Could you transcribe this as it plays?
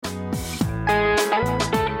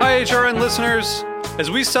HRN listeners.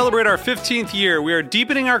 As we celebrate our 15th year, we are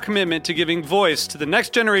deepening our commitment to giving voice to the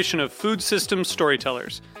next generation of food systems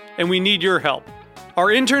storytellers, and we need your help. Our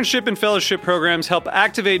internship and fellowship programs help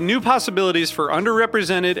activate new possibilities for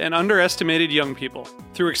underrepresented and underestimated young people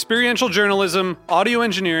through experiential journalism, audio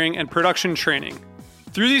engineering, and production training.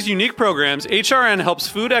 Through these unique programs, HRN helps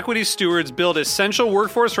food equity stewards build essential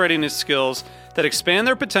workforce readiness skills that expand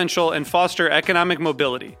their potential and foster economic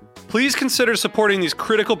mobility. Please consider supporting these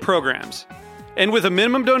critical programs. And with a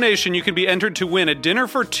minimum donation, you can be entered to win a dinner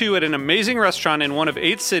for two at an amazing restaurant in one of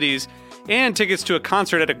 8 cities and tickets to a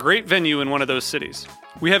concert at a great venue in one of those cities.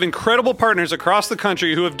 We have incredible partners across the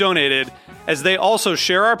country who have donated, as they also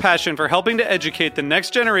share our passion for helping to educate the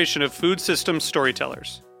next generation of food systems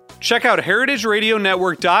storytellers. Check out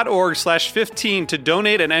heritageradionetwork.org/15 to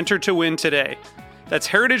donate and enter to win today. That's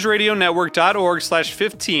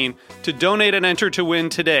heritageradionetwork.org/15 to donate and enter to win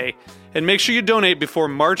today. And make sure you donate before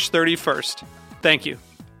March 31st. Thank you.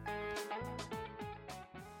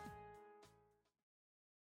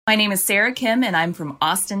 My name is Sarah Kim, and I'm from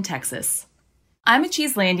Austin, Texas. I'm a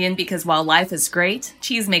Cheeselandian because while life is great,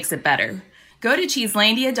 cheese makes it better. Go to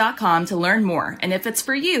cheeselandia.com to learn more, and if it's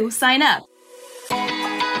for you, sign up.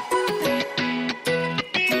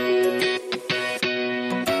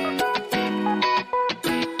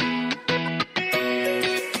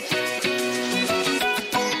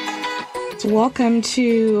 Welcome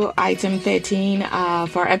to item 13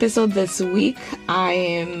 for our episode this week. I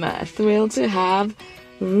am thrilled to have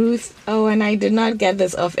Ruth. Oh, and I did not get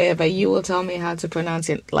this off air, but you will tell me how to pronounce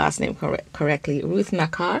your last name correctly. Ruth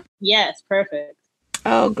Nakaar? Yes, perfect.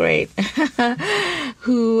 Oh, great.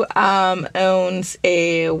 Who owns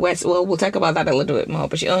we'll talk about that a little bit more,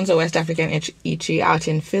 but she owns a West African eatery out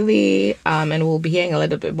in Philly, and we'll be hearing a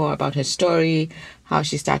little bit more about her story, how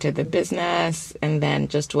she started the business, and then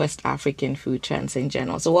just West African food trends in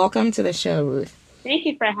general. So welcome to the show, Ruth. Thank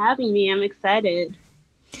you for having me. I'm excited.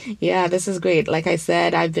 Yeah, this is great. Like I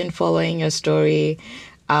said, I've been following your story.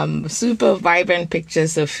 Super vibrant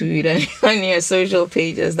pictures of food on your social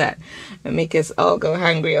pages that make us all go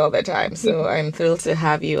hungry all the time. So I'm thrilled to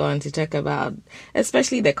have you on to talk about,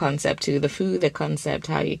 especially the concept too, the food, the concept,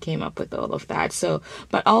 how you came up with all of that. So,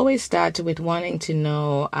 but always start with wanting to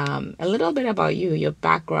know a little bit about you, your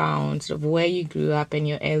background, sort of where you grew up and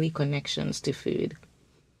your early connections to food.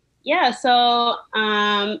 Yeah, so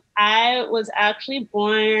I was actually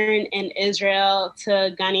born in Israel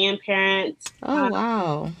to Ghanaian parents. Oh,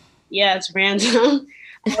 wow. Yeah, it's random.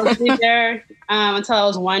 I was there until I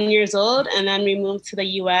was 1 year old, and then we moved to the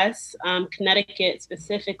U.S., Connecticut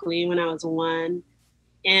specifically, when I was 1.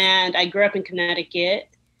 And I grew up in Connecticut.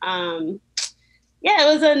 It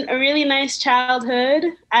was a really nice childhood.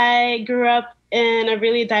 I grew up in a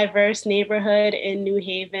really diverse neighborhood in New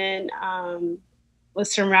Haven. Was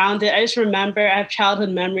surrounded. I just remember I have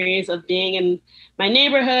childhood memories of being in my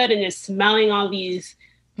neighborhood and just smelling all these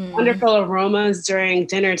wonderful aromas during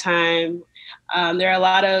dinner time. There are a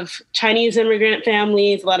lot of Chinese immigrant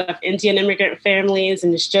families, a lot of Indian immigrant families,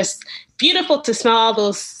 and it's just beautiful to smell all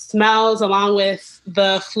those smells along with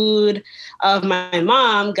the food of my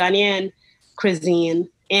mom, Ghanaian cuisine.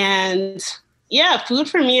 And yeah, food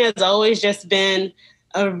for me has always just been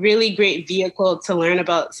a really great vehicle to learn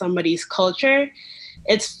about somebody's culture.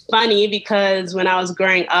 It's funny because when I was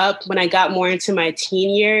growing up, when I got more into my teen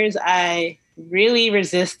years, I really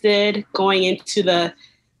resisted going into the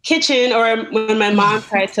kitchen, or when my mom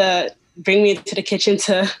tried to bring me to the kitchen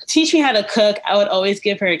to teach me how to cook, I would always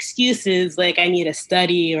give her excuses like I need to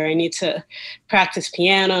study or I need to practice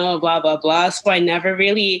piano, blah, blah, blah. So I never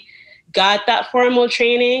really got that formal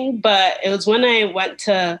training. But it was when I went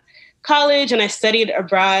to college and I studied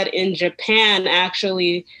abroad in Japan,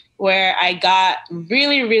 actually, where I got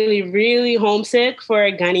really, really, really homesick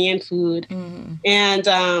for Ghanaian food. And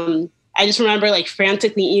I just remember like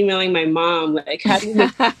frantically emailing my mom, like, how do you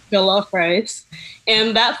make jollof rice?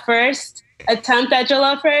 And that first attempt at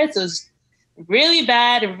jollof rice was really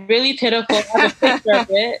bad, really pitiful. I have a picture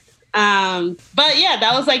of it. But yeah,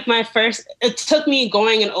 that was like my first, it took me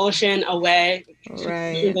going an ocean away, to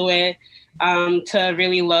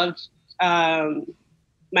really love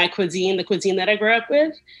my cuisine, the cuisine that I grew up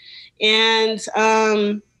with. And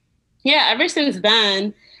ever since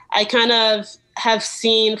then, I kind of have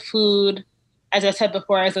seen food, as I said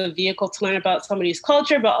before, as a vehicle to learn about somebody's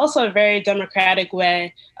culture, but also a very democratic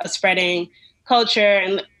way of spreading culture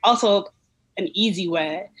and also an easy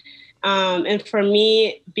way. And for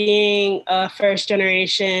me, being a first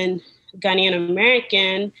generation Ghanaian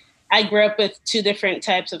American, I grew up with 2 different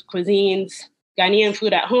types of cuisines, Ghanaian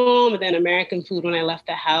food at home and then American food when I left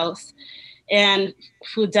the house. And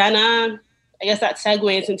Fudana I guess that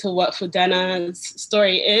segues into what Fudena's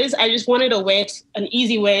story is. I just wanted an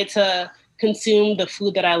easy way to consume the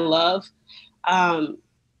food that I love,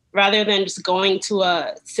 rather than just going to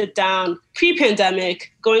a sit-down,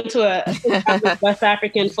 pre-pandemic, going to a sit-down West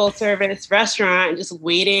African full-service restaurant and just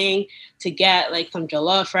waiting to get like some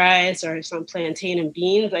jollof rice or some plantain and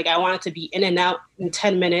beans. Like I wanted to be in and out in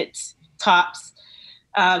 10 minutes tops.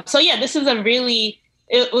 So yeah,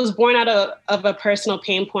 it was born out of a personal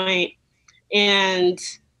pain point. And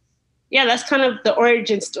yeah, that's kind of the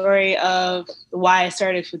origin story of why I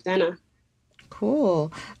started Fudena.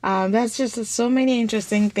 Cool. That's just so many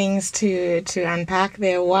interesting things to unpack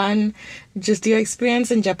there. One, just your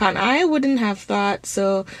experience in Japan. I wouldn't have thought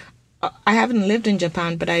so. I haven't lived in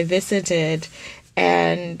Japan, but I visited,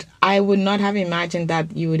 and I would not have imagined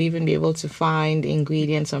that you would even be able to find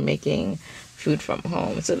ingredients or making food from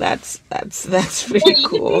home. So that's pretty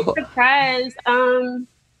cool. You'd be surprised.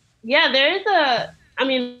 Yeah, there's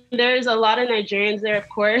a lot of Nigerians there, of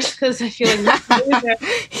course, because I feel like they're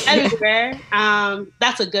everywhere.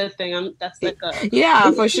 That's a good thing.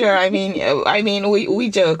 Yeah, for sure. I mean, we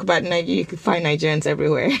joke, but you can find Nigerians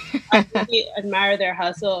everywhere. I really admire their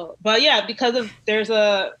hustle, but yeah, there's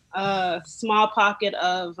a small pocket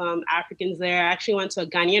of Africans there. I actually went to a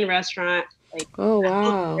Ghanaian restaurant. Like, oh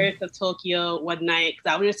wow! Of Tokyo one night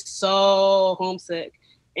because I was just so homesick.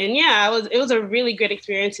 And yeah, it was a really great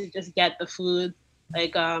experience to just get the food,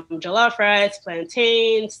 like jollof rice,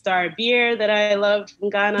 plantain, star beer that I loved from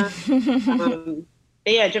Ghana.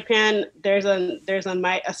 But yeah, Japan, there's a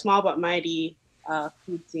small but mighty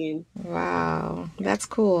food scene. Wow, that's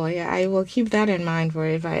cool. Yeah, I will keep that in mind for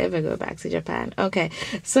if I ever go back to Japan. Okay,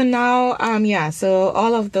 so now, so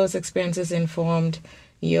all of those experiences informed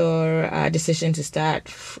your decision to start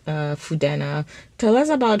Fudena. Tell us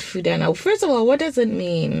about Fudena. First of all, what does it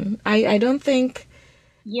mean? I don't think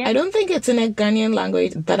it's in a Ghanaian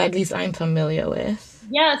language that at least I'm familiar with.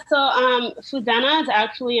 Yeah, so Fudena is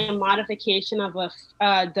actually a modification of a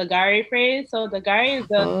Dagari phrase. So Dagari is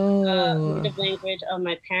the native language of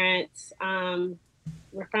my parents.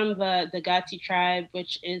 We're from the Dagati tribe,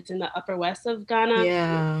 which is in the upper west of Ghana.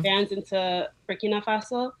 Yeah. It expands into Burkina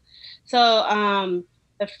Faso. So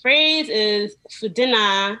the phrase is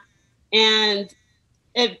Fudena, and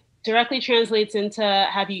it directly translates into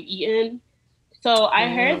 "Have you eaten?" So I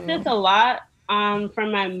heard this a lot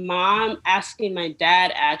from my mom asking my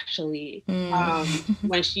dad, actually,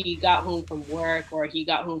 when she got home from work or he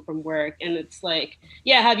got home from work. And it's like,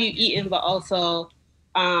 yeah, have you eaten? But also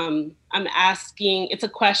I'm asking, it's a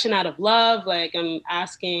question out of love. Like I'm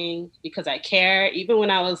asking because I care. Even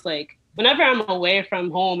when I was like, whenever I'm away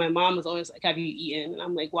from home, my mom was always like, have you eaten? And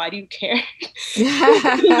I'm like, why do you care?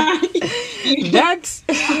 That's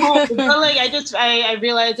but like I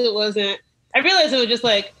realized it was just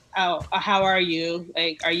like, oh, how are you?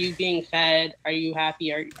 Like, are you being fed? Are you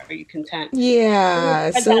happy? Are you content?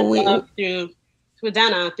 Yeah. So we through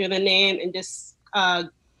Fudena, through the name, and just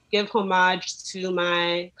give homage to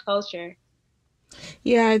my culture.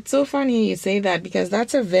 Yeah, it's so funny you say that because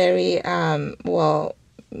that's a very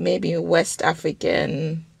maybe West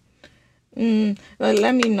African. Well,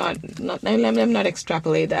 let me not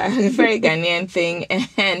extrapolate that. Very Ghanaian thing,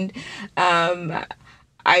 and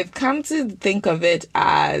I've come to think of it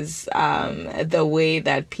as the way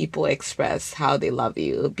that people express how they love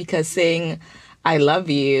you, because saying "I love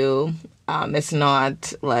you" is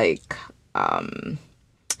not like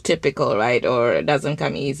typical, right? Or it doesn't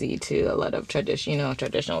come easy to a lot of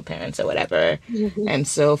traditional parents or whatever. Mm-hmm. And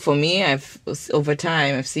so for me, over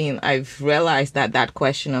time I've realized that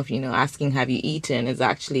question of asking "have you eaten" is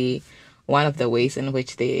actually one of the ways in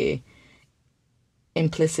which they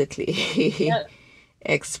implicitly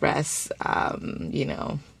express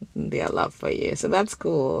their love for you. So that's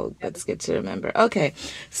cool. That's good to remember. Okay,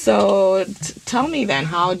 so tell me then,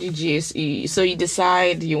 how did you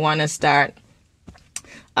decide you want to start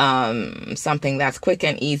something that's quick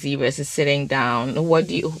and easy versus sitting down? Where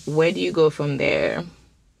do you go from there?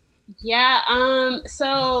 Yeah,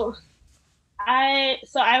 so I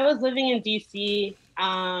was living in DC,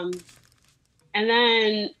 and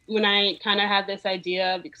then when I kind of had this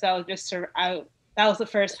idea, because that was the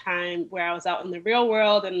first time where I was out in the real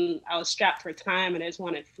world and I was strapped for time and I just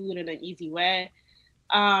wanted food in an easy way.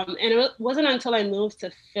 And it wasn't until I moved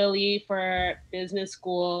to Philly for business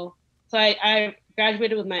school. So I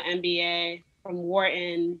graduated with my MBA from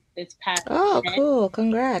Wharton this past year. Cool.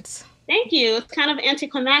 Congrats. Thank you. It's kind of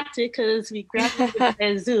anticlimactic because we graduated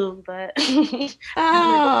at Zoom, but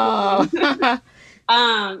oh.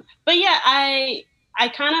 But yeah, I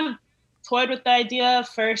kind of toyed with the idea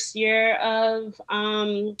first year of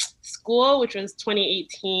school, which was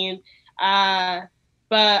 2018.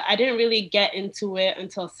 But I didn't really get into it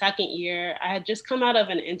until second year. I had just come out of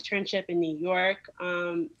an internship in New York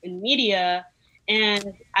in media, and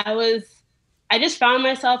I just found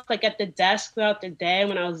myself like at the desk throughout the day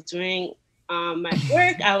when I was doing my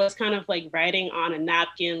work. I was kind of like writing on a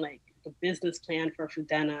napkin like the business plan for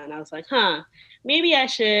Fudena, and I was like, maybe I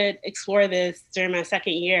should explore this during my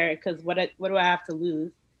second year because what do I have to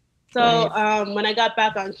lose? So Right. when I got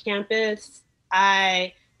back on campus,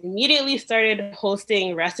 I immediately started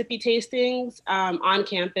hosting recipe tastings on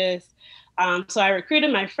campus. So I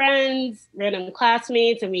recruited my friends, random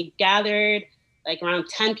classmates, and we gathered like around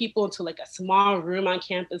 10 people to like a small room on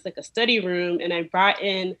campus, like a study room. And I brought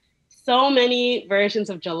in so many versions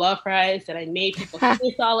of jollof rice that I made people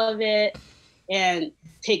taste all of it and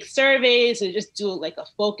take surveys and just do like a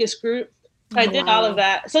focus group. So I Oh, did all of wow.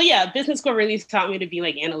 that. So yeah, business school really taught me to be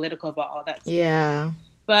like analytical about all that stuff. Yeah.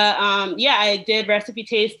 But yeah, I did recipe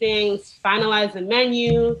tastings, finalized the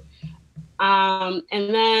menu, and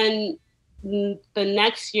then the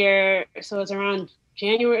next year, so it was around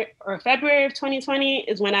January or February of 2020,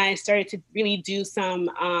 is when I started to really do some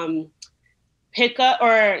pickup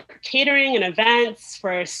or catering and events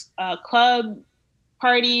for club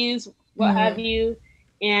parties, what have Mm. you.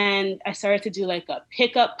 And I started to do like a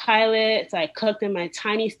pickup pilot. So I cooked in my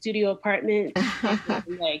tiny studio apartment,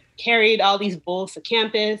 and, like carried all these bowls to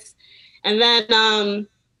campus. And then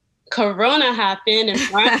Corona happened in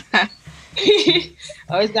March.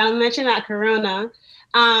 Always gotta mention that Corona.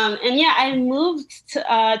 And yeah, I moved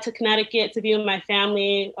to Connecticut to be with my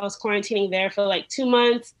family. I was quarantining there for like 2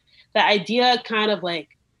 months. The idea kind of like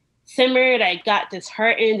simmered. I got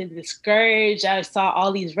disheartened and discouraged. I saw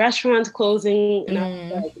all these restaurants closing, and I was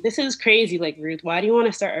Mm. like, this is crazy. Like, Ruth, why do you want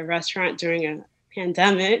to start a restaurant during a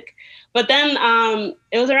pandemic? But then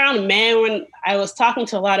it was around May when I was talking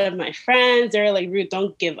to a lot of my friends. They were like, Ruth,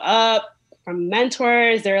 don't give up. From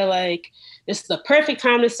mentors, they're like, this is the perfect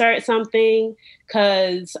time to start something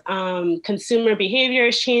because consumer behavior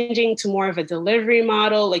is changing to more of a delivery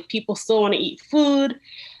model. Like people still want to eat food.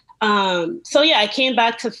 So yeah, I came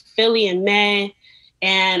back to Philly in May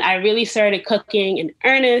and I really started cooking in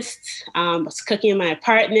earnest. Was cooking in my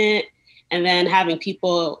apartment and then having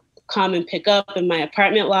people come and pick up in my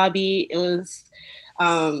apartment lobby. It was,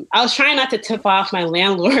 I was trying not to tip off my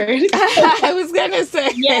landlord. I was gonna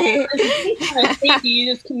Yeah, say. it's kind of shaky,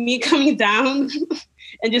 just me coming down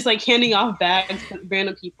and just like handing off bags to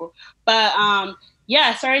random people. But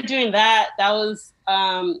yeah, I started doing that. That was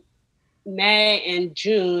May and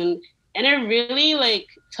June, and it really like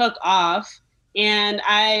took off. And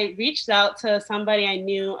I reached out to somebody I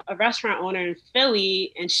knew, a restaurant owner in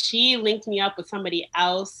Philly, and she linked me up with somebody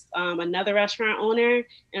else, another restaurant owner.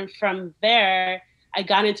 And from there, I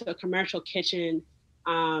got into a commercial kitchen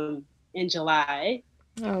in July.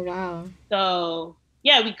 Oh, wow. So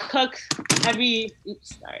yeah, we cook every.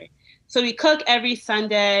 Oops, sorry. So we cook every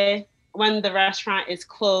Sunday when the restaurant is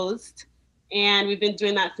closed, and we've been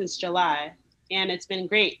doing that since July, and it's been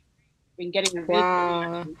great. Been getting a really good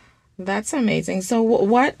Wow. reaction. That's amazing. So,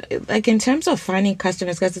 like, in terms of finding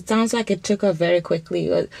customers, because it sounds like it took off very quickly,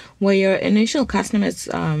 were your initial customers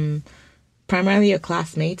primarily your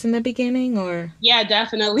classmates in the beginning, or? Yeah,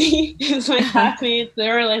 definitely. It's my classmates. They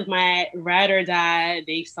were like my ride or die.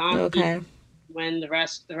 They saw me Okay. when the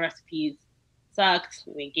recipes sucked.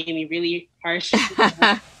 They gave me really harsh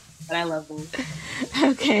feedback, but I love them.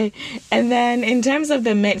 Okay. And then in terms of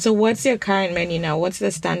the menu, so what's your current menu now? What's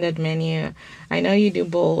the standard menu? I know you do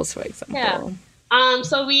bowls, for Yeah. example.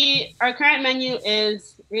 So our current menu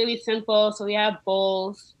is really simple. So we have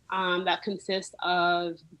bowls that consist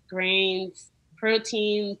of grains,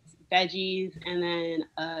 proteins, veggies, and then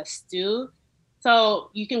a stew. So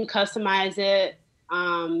you can customize it,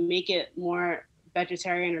 make it more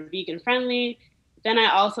vegetarian or vegan friendly. Then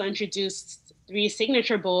I also introduced three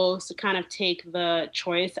signature bowls to kind of take the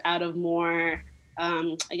choice out of more,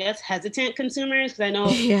 I guess, hesitant consumers because I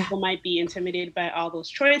know Yeah. people might be intimidated by all those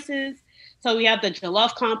choices. So we have the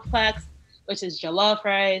jollof complex, which is jollof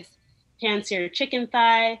rice, pan-seared chicken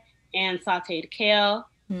thigh, and sauteed kale.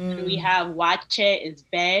 And we Mm. have wache is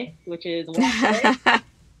bae, which is water.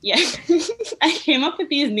 Yeah, I came up with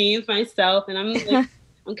these names myself, and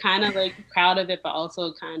I'm kind of like proud of it, but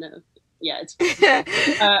also kind of yeah, it's fun.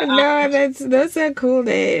 No, those are cool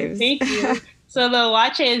names. Thank you. So the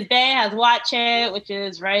wache is bae has wache, which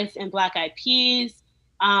is rice and black eyed peas.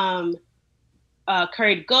 Um,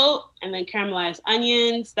 curried goat, and then caramelized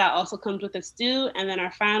onions. That also comes with a stew. And then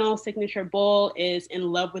our final signature bowl is in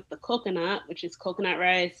love with the coconut, which is coconut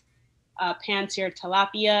rice, pan-seared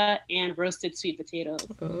tilapia, and roasted sweet potatoes.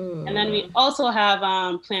 And then Ooh. we also have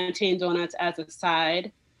plantain donuts as a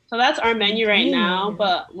side. So that's our menu right now.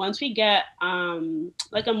 But once we get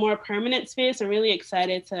like a more permanent space, I'm really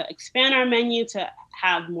excited to expand our menu to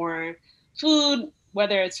have more food,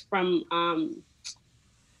 whether it's from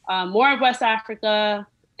more of West Africa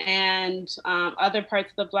and other parts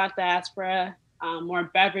of the Black diaspora, more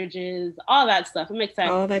beverages, all that stuff. I'm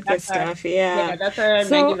excited. All that good stuff, yeah. That's our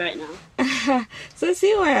menu right now. So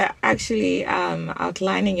see, we're actually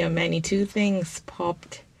outlining your menu. Two things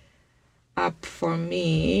popped up for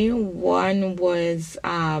me. One was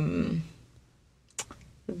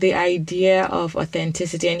the idea of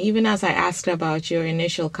authenticity, and even as I asked about your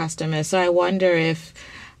initial customers, so I wonder if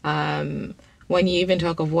when you even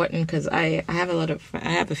talk of Wharton, because I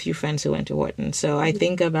have a few friends who went to Wharton, so I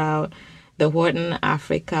think about the Wharton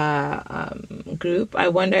Africa group. I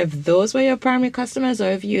wonder if those were your primary customers, or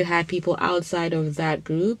if you had people outside of that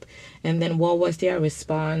group, and then what was their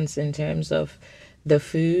response in terms of the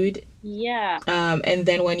food? Yeah. And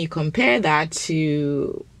then when you compare that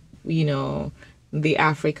to, you know, the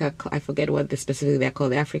Africa, I forget what specifically they're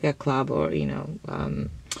called, the Africa Club, or, you know,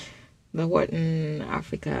 the Wharton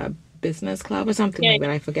Africa Business Club or something like that.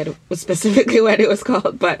 I forget specifically what it was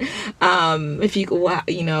called. But if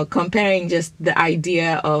you know, comparing just the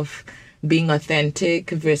idea of being authentic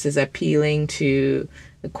versus appealing to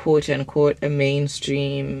quote unquote a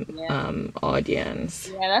mainstream audience.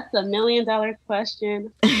 Yeah, that's $1 million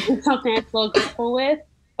question. It's something I feel grateful with.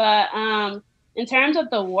 But in terms of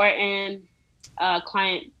the Wharton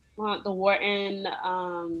the Wharton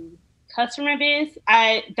customer base,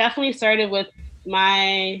 I definitely started with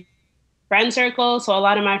my friend circle. So a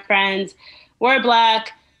lot of my friends were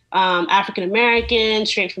Black, African American,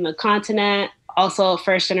 straight from the continent, also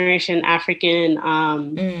first generation African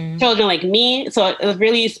children like me. So it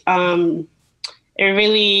really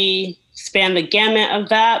spanned the gamut of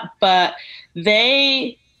that. But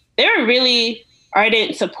they were really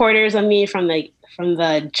ardent supporters of me from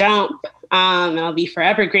the jump, and I'll be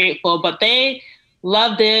forever grateful. But they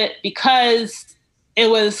loved it because it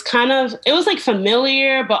was like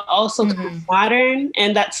familiar, but also kind of modern.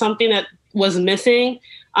 And that's something that was missing,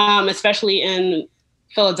 especially in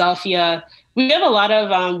Philadelphia. We have a lot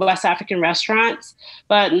of West African restaurants,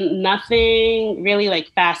 but nothing really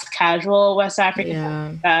like fast casual West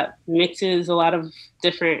African that mixes a lot of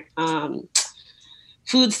different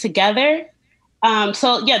foods together.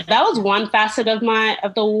 So yeah, that was one facet of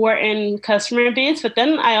the Wharton customer base. But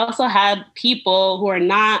then I also had people who are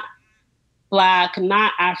not Black,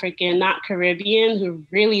 not African, not Caribbean, who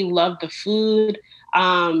really love the food.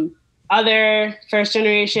 Other first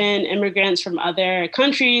generation immigrants from other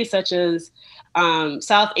countries, such as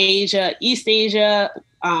South Asia, East Asia,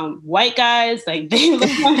 white guys, like they look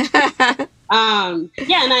like. And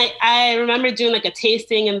I remember doing like a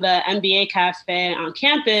tasting in the MBA cafe on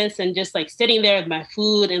campus and just like sitting there with my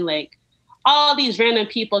food, and like all these random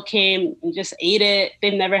people came and just ate it.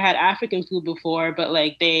 They've never had African food before, but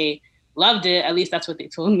like they loved it. At least that's what they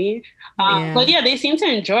told me. But yeah, they seemed to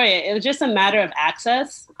enjoy it. It was just a matter of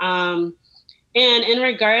access. And in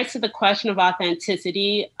regards to the question of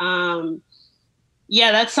authenticity,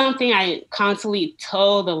 that's something I constantly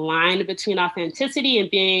toe the line between authenticity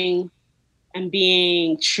and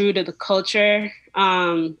being true to the culture,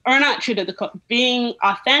 or not true to the culture, being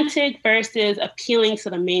authentic versus appealing to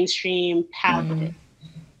the mainstream palate.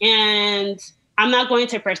 And I'm not going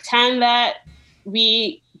to pretend that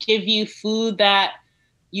we give you food that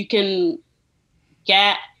you can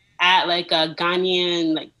get at like a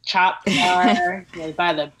Ghanaian like chop bar like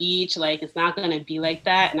by the beach. Like it's not gonna be like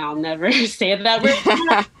that, and I'll never say that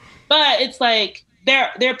word. But it's like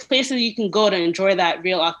there are places you can go to enjoy that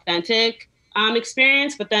real authentic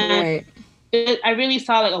experience. But then I really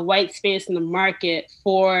saw like a white space in the market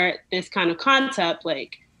for this kind of concept,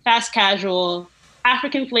 like fast casual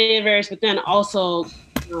African flavors, but then also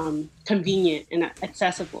convenient and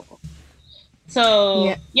accessible.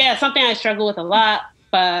 So something I struggle with a lot,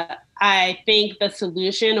 but I think the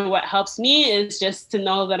solution or what helps me is just to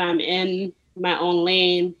know that I'm in my own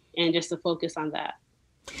lane and just to focus on that.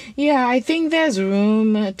 Yeah, I think there's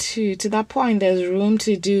room to that point. There's room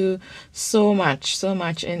to do so much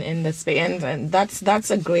in the space, and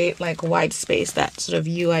that's a great like white space that sort of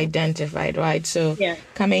you identified, right? So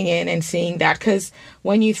coming in and seeing that, because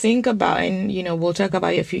when you think about, and you know, we'll talk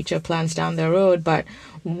about your future plans down the road, but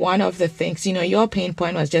one of the things, you know, your pain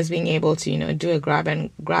point was just being able to, you know, do a grab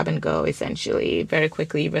and go essentially very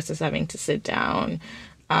quickly versus having to sit down.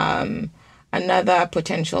 Another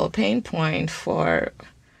potential pain point for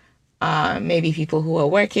maybe people who are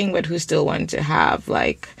working but who still want to have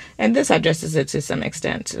like, and this addresses it to some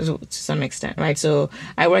extent, right? So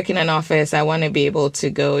I work in an office. I want to be able to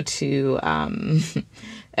go to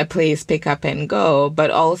a place pick up and go,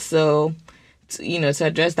 but also, to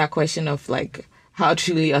address that question of like, how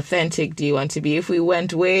truly authentic do you want to be? If we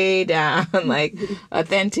went way down, like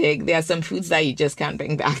authentic, there are some foods that you just can't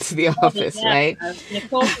bring back to the office, right?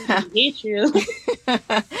 Nicole hate you.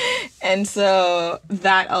 And so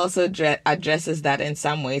that also addresses that in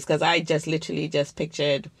some ways, because I just literally just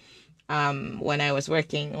pictured when I was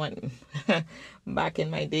working back in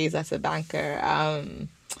my days as a banker,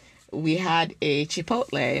 we had a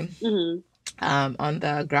Chipotle on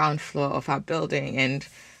the ground floor of our building. And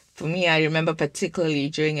for me, I remember particularly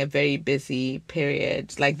during a very busy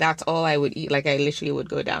period, like that's all I would eat. Like I literally would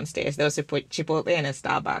go downstairs. There was a Chipotle and a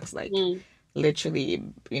Starbucks, like literally,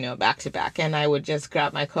 back to back. And I would just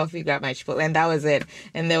grab my coffee, grab my Chipotle, and that was it.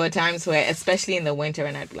 And there were times where, especially in the winter,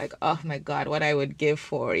 and I'd be like, oh my God, what I would give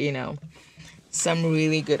for, some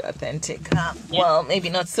really good authentic, well, maybe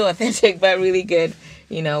not so authentic, but really good,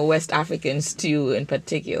 West African stew in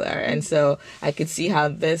particular. And so I could see how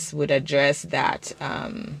this would address that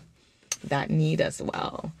that need as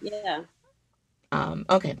well. Yeah.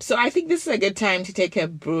 Okay, so I think this is a good time to take a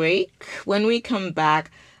break. When we come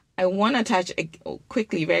back, I want to touch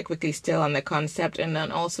very quickly still on the concept, and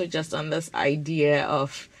then also just on this idea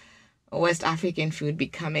of West African food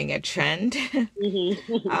becoming a trend.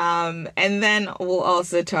 And then we'll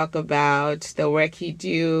also talk about the work you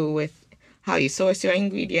do with how you source your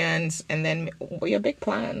ingredients, and then your big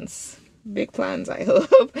plans, I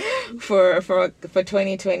hope, for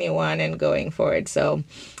 2021 and going forward. So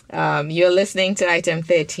you're listening to Item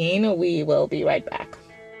 13. We will be right back.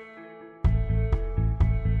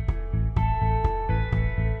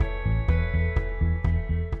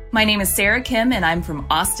 My name is Sarah Kim, and I'm from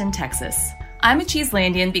Austin, Texas. I'm a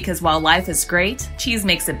Cheeselandian because while life is great, cheese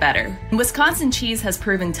makes it better. Wisconsin cheese has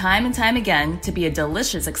proven time and time again to be a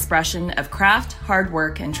delicious expression of craft, hard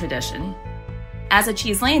work, and tradition. As a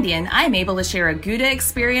Cheeselandian, I am able to share a Gouda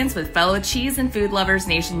experience with fellow cheese and food lovers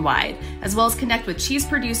nationwide, as well as connect with cheese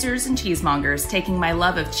producers and cheesemongers, taking my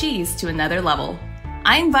love of cheese to another level.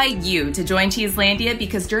 I invite you to join Cheeselandia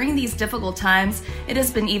because during these difficult times, it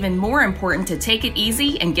has been even more important to take it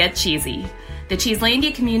easy and get cheesy. The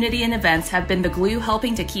Cheeselandia community and events have been the glue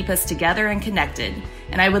helping to keep us together and connected,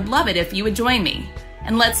 and I would love it if you would join me.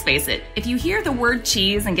 And let's face it, if you hear the word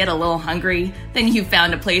cheese and get a little hungry, then you've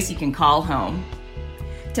found a place you can call home.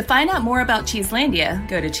 To find out more about Cheeselandia,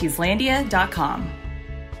 go to cheeselandia.com.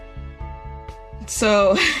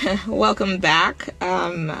 So, welcome back.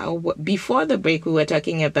 Before the break, we were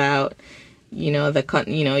talking about,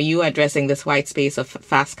 you addressing this white space of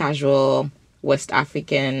fast casual West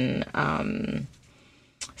African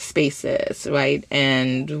spaces, right?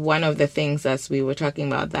 And one of the things as we were talking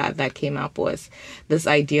about that came up was this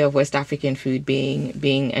idea of West African food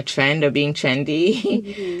being a trend or being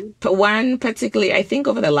trendy. But one particularly, I think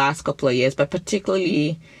over the last couple of years, but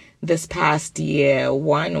particularly this past year,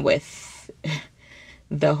 one with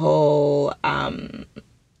the whole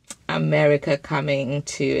America coming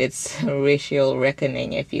to its racial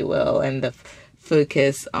reckoning, if you will, and the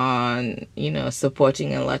focus on,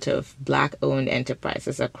 supporting a lot of Black-owned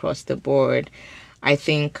enterprises across the board, I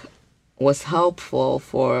think was helpful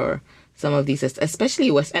for some of these, especially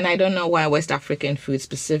and I don't know why West African food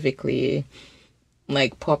specifically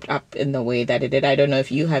like popped up in the way that it did. I don't know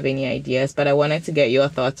if you have any ideas, but I wanted to get your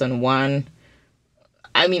thoughts on one.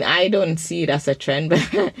 I mean, I don't see it as a trend, but,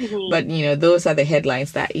 but those are the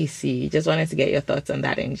headlines that you see. Just wanted to get your thoughts on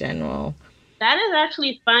that in general. That is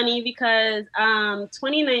actually funny because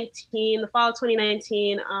 2019, the fall of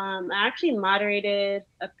 2019, I actually moderated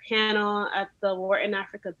a panel at the Wharton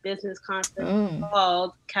Africa Business Conference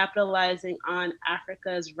called Capitalizing on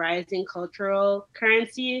Africa's Rising Cultural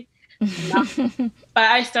Currency. But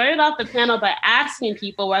I started off the panel by asking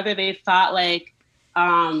people whether they thought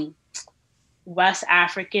West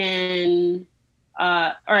African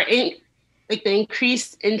the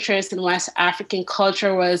increased interest in West African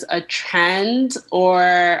culture was a trend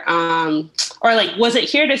or was it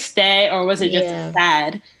here to stay or was it just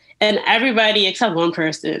sad? And everybody except one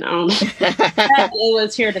person it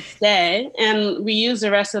was here to stay. And we used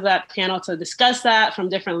the rest of that panel to discuss that from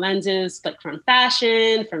different lenses, like from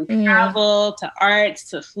fashion, from travel to arts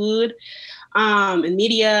to food and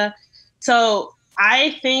media. So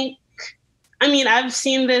I think, I've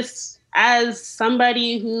seen this as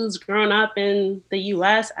somebody who's grown up in the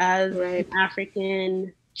U.S. as an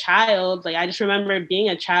African child. Like, I just remember being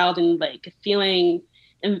a child and feeling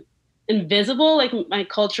invisible, like my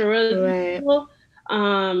culture was invisible.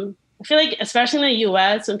 I feel like, especially in the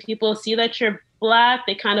U.S., when people see that you're Black,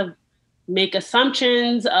 they kind of make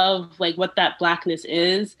assumptions of like what that Blackness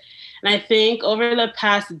is. And I think over the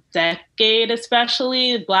past decade,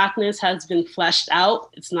 especially, Blackness has been fleshed out.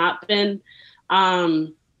 It's not been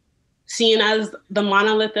seen as the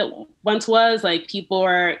monolith it once was. Like people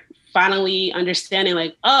are finally understanding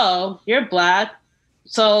like, oh, you're Black.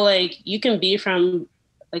 So like you can be from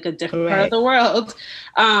like a different part of the world.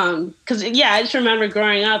 Cause yeah, I just remember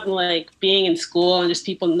growing up and like being in school and just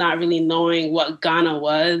people not really knowing what Ghana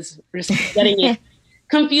was, just getting it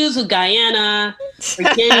confused with Guyana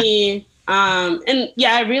or Guinea. And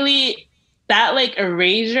yeah, I really, that like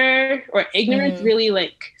erasure or ignorance really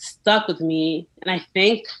like stuck with me. And I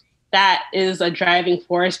think that is a driving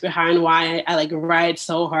force behind why I like ride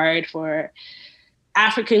so hard for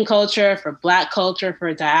African culture, for Black culture,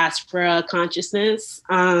 for diaspora consciousness.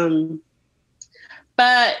 But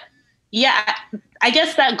yeah, I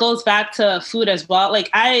guess that goes back to food as well. Like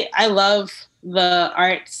I love the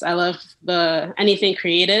arts. I love anything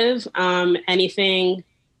creative, anything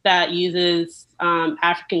that uses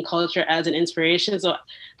African culture as an inspiration. So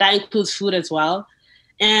that includes food as well.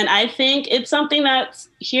 And I think it's something that's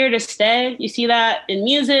here to stay. You see that in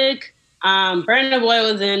music. Burna Boy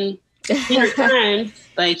was in New York Times.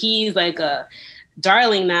 Like he's like a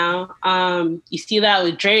darling now. You see that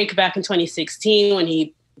with Drake back in 2016 when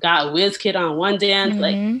he got Wizkid on One Dance.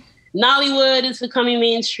 Like Nollywood is becoming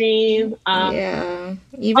mainstream. Yeah,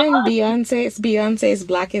 even Beyonce's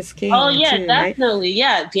Black is King. Oh yeah, too, definitely. Right?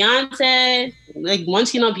 Yeah, Beyonce. Like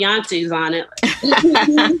once you know Beyonce's on it.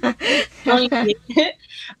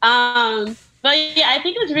 But yeah, I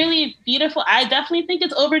think it's really beautiful. I definitely think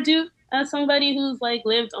it's overdue as somebody who's like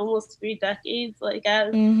lived almost 3 decades. Like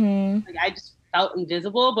as like I just felt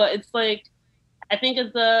invisible, but it's like I think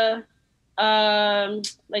it's a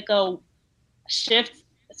like a shift,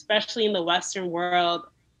 especially in the Western world,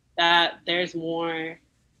 that there's more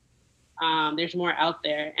out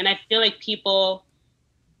there, and I feel like people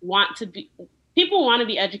want to be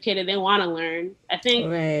educated. They want to learn. I think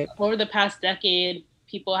over the past decade,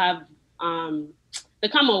 people have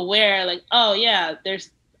become aware. Like, oh yeah,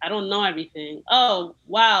 I don't know everything. Oh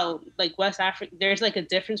wow, like West Africa, there's like a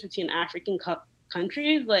difference between African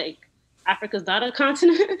countries. Like Africa's not a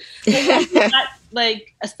continent.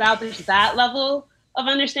 Like establish that level of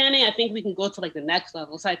understanding. I think we can go to like the next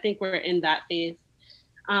level. So I think we're in that phase.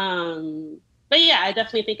 But yeah, I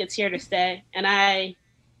definitely think it's here to stay. And I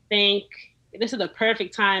think this is the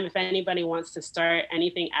perfect time if anybody wants to start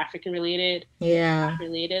anything African related. Yeah.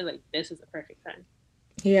 Like this is the perfect time.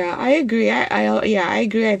 Yeah, I agree. I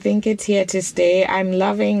agree. I think it's here to stay. I'm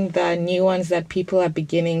loving the nuance that people are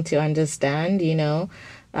beginning to understand, you know.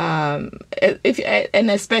 And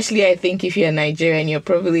especially I think if you're Nigerian, you're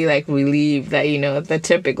probably like relieved that, you know, the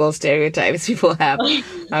typical stereotypes people have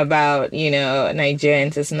about, you know,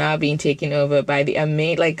 Nigerians is now being taken over by the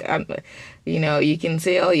you know, you can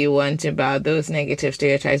say all you want about those negative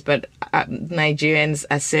stereotypes, but Nigerians'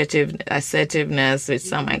 assertiveness, which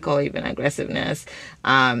some might call even aggressiveness,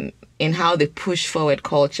 in how they push forward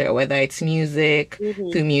culture, whether it's music,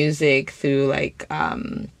 through like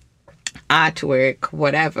artwork,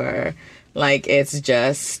 whatever, like it's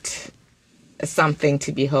just something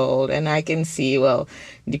to behold. And I can see, well,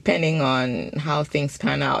 depending on how things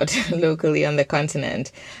pan out locally on the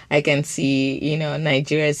continent, I can see, you know,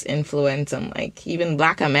 Nigeria's influence on like even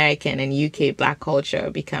Black American and UK Black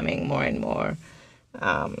culture becoming more and more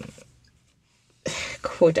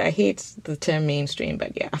quote, I hate the term mainstream,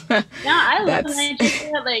 but yeah. No, I love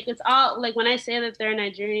Nigeria. Like it's all like when I say that they're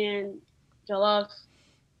Nigerian jollof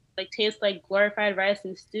like tastes like glorified rice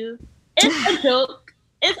and stew, it's a joke.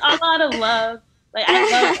 It's a lot of love. Like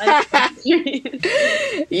I love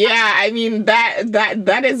yeah, I mean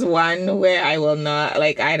that is one where I will not,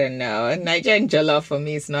 like, I don't know. Nigerian jollof for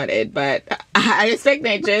me is not it, but I respect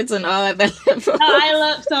Nigerians on all other levels.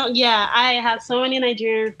 No, I have so many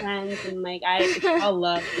Nigerian friends, and like it's all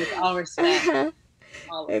love, with all respect.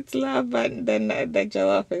 It's love, but then the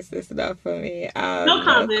jollof is not for me. No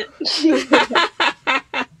comment.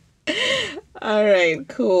 All right,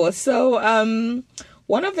 cool. So,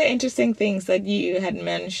 one of the interesting things that you had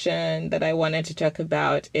mentioned that I wanted to talk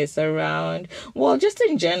about is around, well, just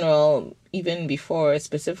in general, even before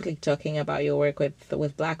specifically talking about your work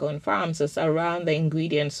with Black-owned farms, is around the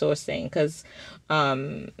ingredient sourcing. Because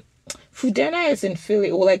Fudena is in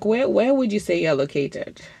Philly. Well, like, where would you say you're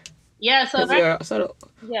located? Yeah, so you're sort of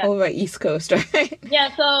over East Coast, right?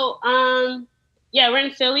 Yeah, so we're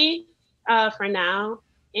in Philly for now.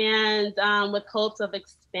 And with hopes of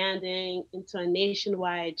expanding into a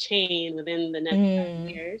nationwide chain within the next 5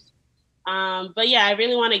 years. But yeah, I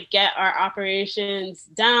really want to get our operations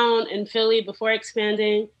down in Philly before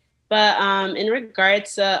expanding. But in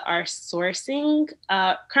regards to our sourcing,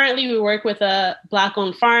 currently we work with a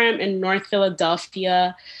Black-owned farm in North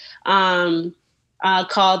Philadelphia called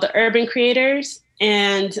the Urban Creators.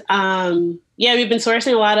 And we've been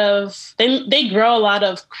sourcing a lot of, they grow a lot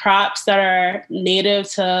of crops that are native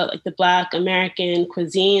to like the Black American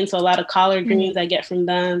cuisine. So a lot of collard greens I get from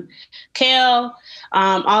them, kale,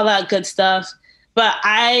 all that good stuff. But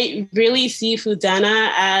I really see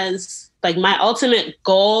Foodena as like my ultimate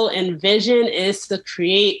goal and vision is to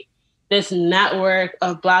create this network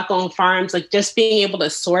of Black-owned farms, like just being able to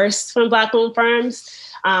source from Black-owned farms.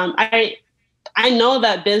 I know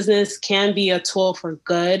that business can be a tool for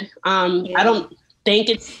good. I don't think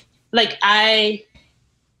it's like, I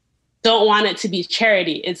don't want it to be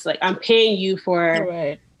charity. It's like, I'm paying you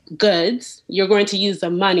for goods. You're going to use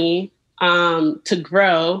the money to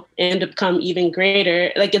grow and to become even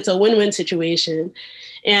greater. Like it's a win-win situation.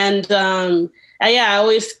 And I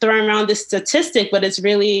always throw around this statistic, but it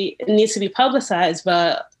needs to be publicized.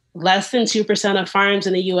 But less than 2% of farms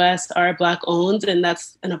in the U.S. are Black owned, and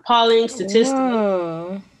that's an appalling statistic.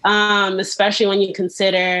 Especially when you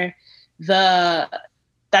consider that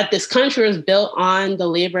this country was built on the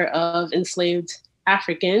labor of enslaved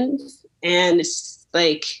Africans, and it's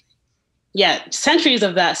like, centuries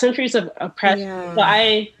of oppression. Yeah. So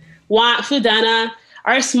I want Foodena.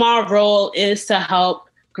 Our small role is to help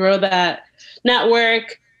grow that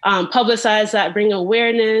network, publicize that, bring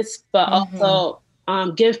awareness, but also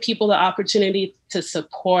give people the opportunity to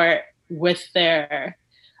support with their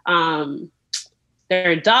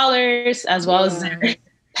dollars as well as their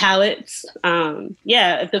palettes. I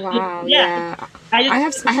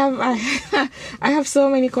have so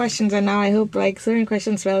many questions, and now I hope like certain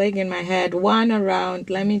questions swelling in my head. One around,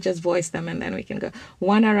 let me just voice them and then we can go.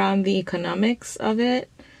 One around the economics of it.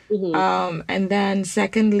 And then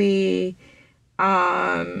secondly,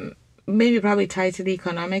 maybe probably tied to the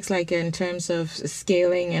economics, like in terms of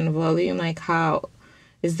scaling and volume, like how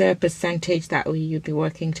is there a percentage that you'd be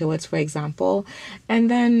working towards, for example?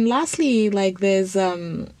 And then lastly, like there's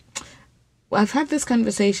I've had this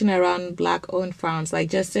conversation around Black-owned farms, like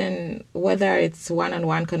just in whether it's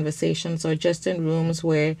one-on-one conversations or just in rooms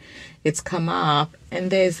where it's come up.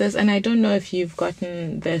 And there's this, and I don't know if you've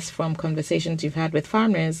gotten this from conversations you've had with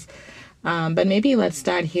farmers, but maybe let's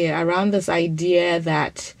start here around this idea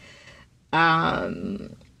that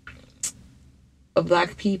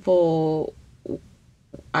Black people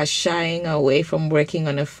are shying away from working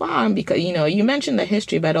on a farm because, you mentioned the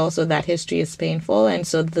history, but also that history is painful. And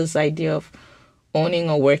so this idea of owning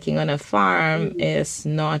or working on a farm is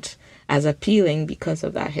not as appealing because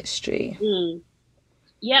of that history.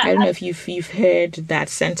 Yeah. I don't know if you've heard that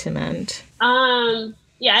sentiment.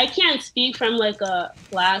 I can't speak from like a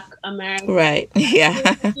Black American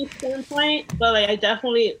standpoint, but like I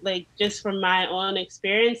definitely like just from my own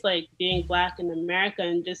experience, like being Black in America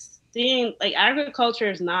and just seeing like agriculture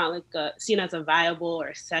is not like seen as a viable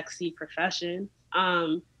or sexy profession.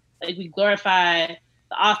 Like we glorify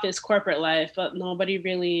the office corporate life, but nobody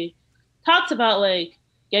really talks about like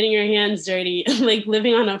getting your hands dirty, like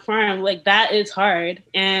living on a farm. Like that is hard.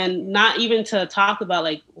 And not even to talk about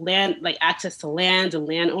like land, like access to land and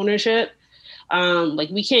land ownership. Like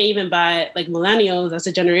we can't even buy, like millennials as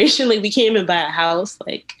a generation, like we can't even buy a house.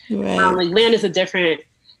 Like, like land is a different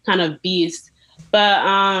kind of beast. But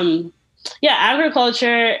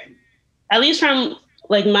agriculture, at least from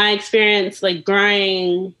like my experience, like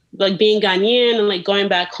growing, like being Ghanaian and like going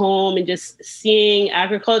back home and just seeing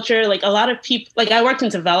agriculture, like a lot of people, like I worked in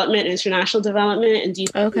development, international development and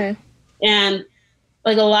and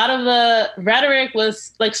like a lot of the rhetoric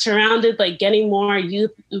was like surrounded, like getting more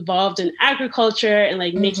youth involved in agriculture and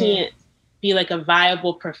like making it be like a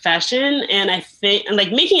viable profession. And I think, and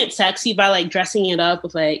like making it sexy by like dressing it up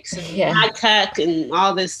with like high tech and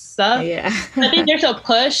all this stuff. I think there's a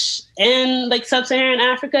push in like sub-Saharan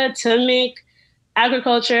Africa to make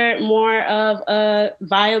agriculture more of a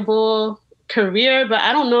viable career, but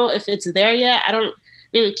I don't know if it's there yet. I don't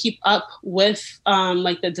really keep up with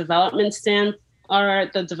like the development stand or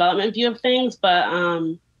the development view of things. But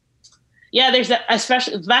there's that,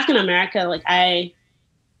 especially back in America, like I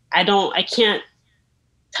can't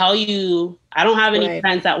tell you, I don't have any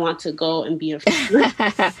friends that want to go and be a farmer.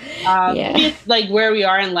 Maybe it's like where we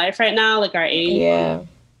are in life right now, like our age,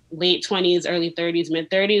 late 20s, early 30s, mid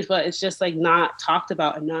 30s, but it's just like not talked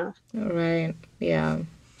about enough. Right. I've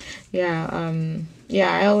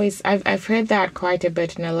heard that quite a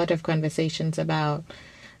bit in a lot of conversations about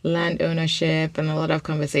land ownership and a lot of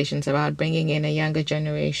conversations about bringing in a younger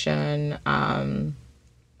generation.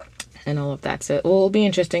 and all of that. So it will be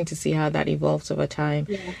interesting to see how that evolves over time.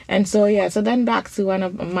 Yeah. And so, yeah, so then back to one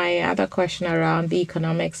of my other question around the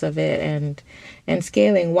economics of it and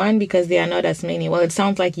scaling. One, because there are not as many. Well, it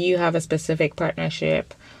sounds like you have a specific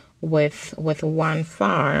partnership with one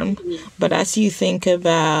farm, but as you think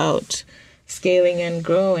about scaling and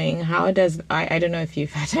growing, how does I don't know if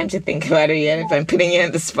you've had time to think about it yet, if I'm putting you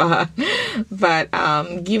on the spot, but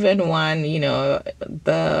given one,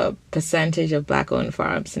 the percentage of Black owned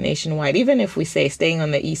farms nationwide, even if we say staying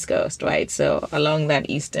on the East Coast, right, so along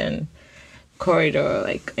that eastern corridor,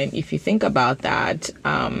 like, and if you think about that,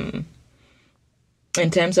 in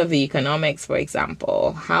terms of the economics, for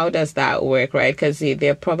example, how does that work, right? Because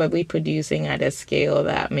they're probably producing at a scale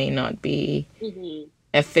that may not be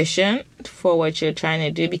efficient for what you're trying to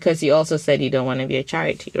do, because you also said you don't want to be a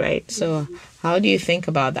charity, right? So how do you think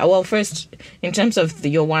about that? Well, first, in terms of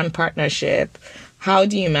your one partnership, how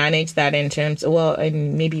do you manage that in terms, well,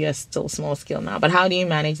 and maybe you're still small scale now, but how do you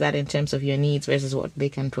manage that in terms of your needs versus what they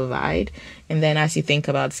can provide? And then as you think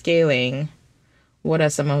about scaling, what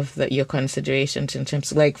are some of your considerations in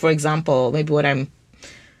terms of, like, for example, maybe what I'm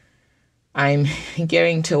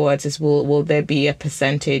gearing towards is, will there be a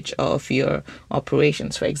percentage of your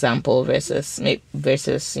operations, for example, versus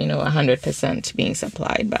 100% being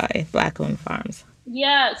supplied by Black owned farms?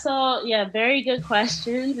 Yeah, so very good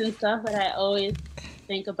questions and stuff that I always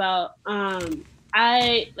think about.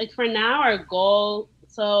 I like, for now, our goal,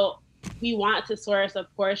 so we want to source a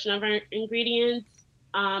portion of our ingredients,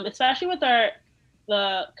 especially with the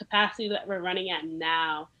capacity that we're running at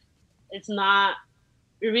now.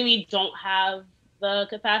 We really don't have the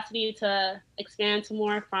capacity to expand to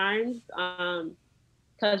more farms,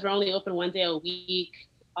 because we're only open one day a week,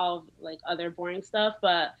 all like other boring stuff.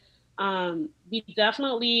 But we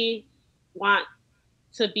definitely want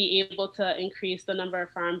to be able to increase the number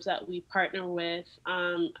of farms that we partner with.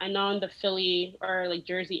 I know in the Philly or like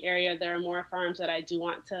Jersey area, there are more farms that I do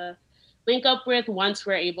want to link up with once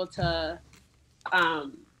we're able to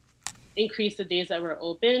increase the days that we're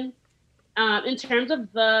open. In terms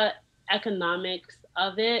of the economics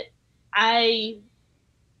of it, so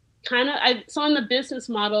in the business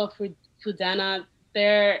model for Foodena,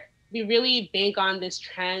 we really bank on this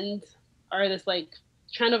trend, or this like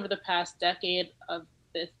trend over the past decade, of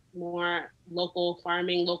this more local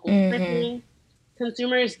farming, local cooking.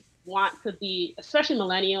 Consumers want to be, especially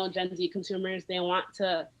millennial, Gen Z consumers, they want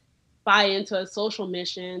to buy into a social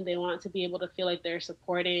mission. They want to be able to feel like they're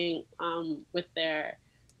supporting with their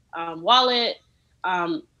wallet,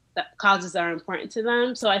 that causes that are important to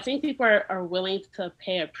them. So I think people are willing to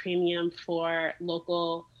pay a premium for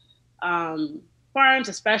local farms,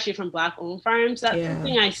 especially from Black owned farms. That's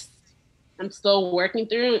something I'm still working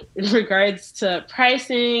through in regards to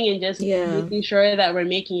pricing and just making sure that we're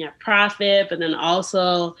making a profit, but then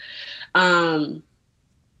also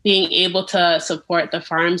being able to support the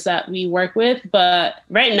farms that we work with. But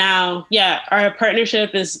right now, our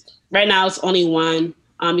partnership is only one,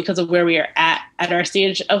 because of where we are at our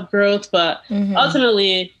stage of growth. But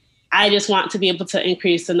ultimately, I just want to be able to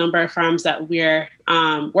increase the number of farms that we're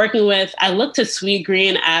working with. I look to Sweet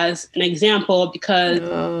Green as an example because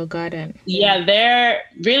they're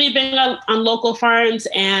really big on local farms,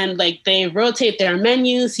 and like they rotate their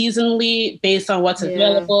menu seasonally based on what's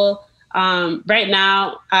available. Right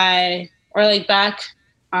now, back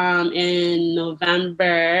in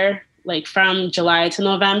November, like from July to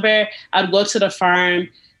November, I'd go to the farm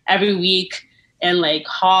every week and like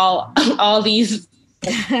haul all these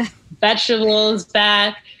vegetables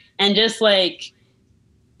back, and just like,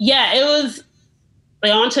 it was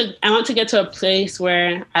like, I want to get to a place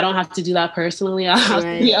where I don't have to do that personally. I'll have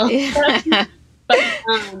somebody else. But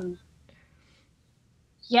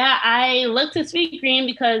I look to Sweet Green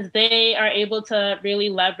because they are able to really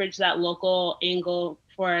leverage that local angle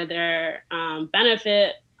for their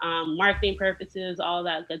benefit, marketing purposes, all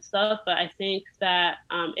that good stuff. But I think that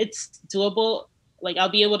it's doable. Like, I'll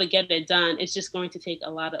be able to get it done. It's just going to take a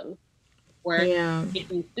lot of work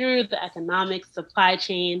getting through the economic supply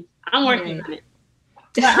chain. I'm working on it.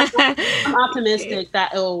 But I'm optimistic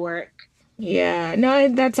that it will work. Yeah, no,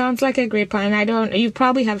 that sounds like a great plan. You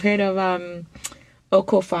probably have heard of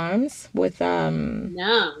Oko Farms with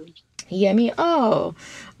No. Yemi.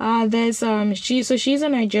 There's she's a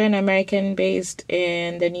Nigerian American based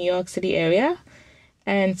in the New York City area,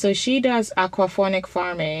 and so she does aquaponic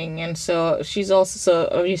farming, and so she's also,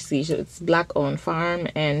 obviously it's Black owned farm,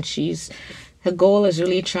 and her goal is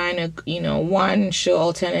really trying to one, show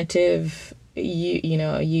alternative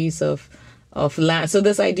use of land. So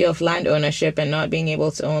this idea of land ownership and not being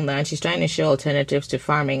able to own land, she's trying to show alternatives to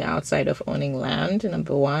farming outside of owning land,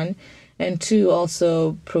 number one. and two,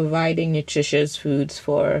 also providing nutritious foods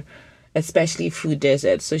for especially food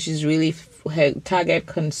deserts. So she's really, her target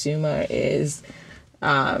consumer is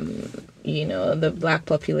the Black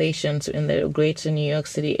populations in the greater New York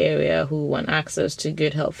City area who want access to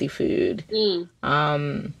good, healthy food.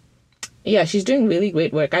 Yeah, she's doing really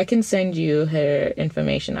great work. I can send you her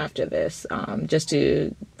information after this, just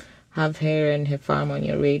to have her and her farm on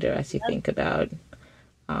your radar as you think about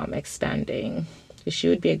expanding. She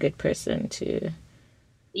would be a good person to.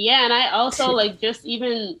 Yeah, and I also like just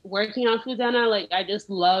even working on food data, like I just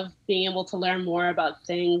love being able to learn more about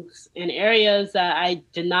things in areas that I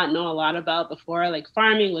did not know a lot about before. Like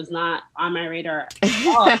farming was not on my radar at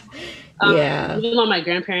all. Yeah. Even though my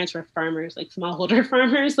grandparents were farmers, like smallholder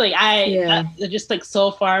farmers, like they're just like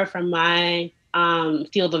so far from my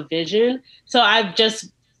field of vision. So I've just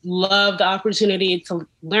loved the opportunity to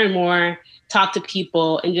learn more, talk to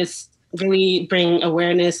people, and just really bring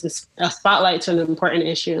awareness and a spotlight to an important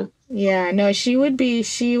issue. Yeah, no, she would be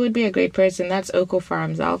a great person. That's Oko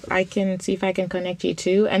Farms. I can see if I can connect you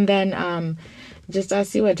too. And then just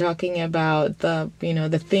as you were talking about the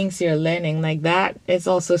things you're learning, like that is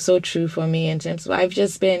also so true for me in terms of I've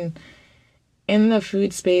just been in the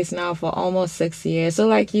food space now for almost 6 years. So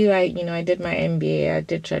like you, I did my MBA, I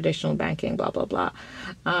did traditional banking, blah blah blah.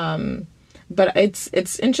 But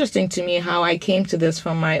it's interesting to me how I came to this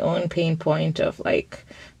from my own pain point of like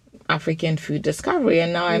African food discovery,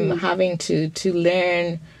 and now I'm having to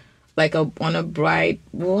learn like on a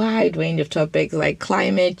wide range of topics like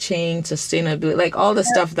climate change, sustainability, like all the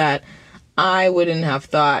stuff that I wouldn't have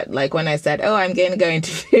thought, like when I said, oh, I'm going to go into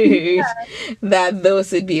food, that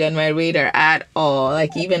those would be on my radar at all.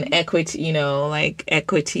 Like even equity,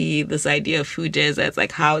 this idea of food deserts,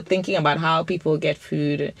 like thinking about how people get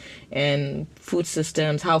food and food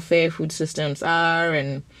systems, how fair food systems are.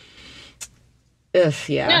 And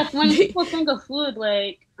yeah, when people think of food,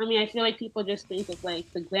 I feel like people just think of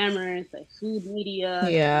like the glamorous, like food media,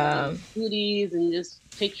 and, foodies, and just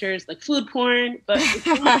pictures, like food porn. But it's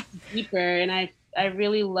so much deeper, and I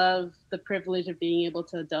really love the privilege of being able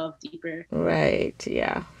to delve deeper. Right.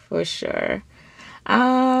 Yeah, for sure.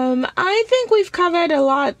 I think we've covered a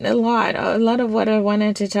lot of what I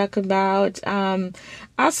wanted to talk about.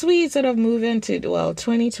 As we sort of move into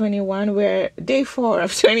 2021, we're day 4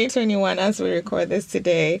 of 2021 as we record this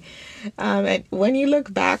today. And when you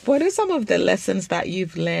look back, what are some of the lessons that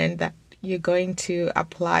you've learned that you're going to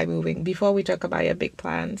apply before we talk about your big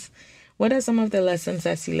plans? What are some of the lessons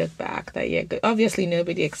as you look back that obviously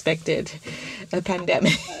nobody expected a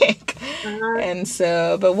pandemic. And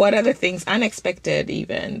so, but what are the things unexpected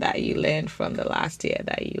even that you learned from the last year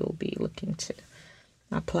that you'll be looking to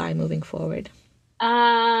apply moving forward?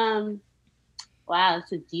 Wow,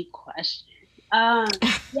 that's a deep question.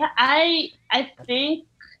 Yeah, I think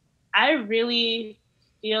I really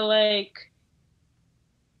feel like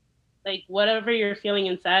whatever you're feeling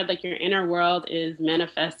inside, like your inner world is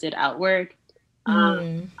manifested outward.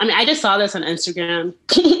 I just saw this on Instagram.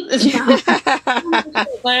 It's not,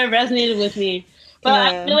 but it resonated with me. But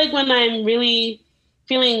I feel like when I'm really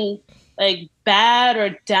feeling like bad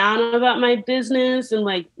or down about my business and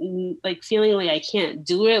like feeling like I can't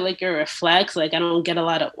do it, like it reflects, like I don't get a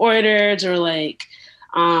lot of orders or like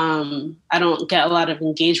I don't get a lot of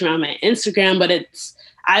engagement on my Instagram, but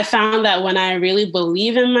I found that when I really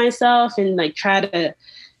believe in myself and like try to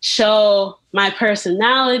show my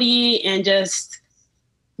personality and just,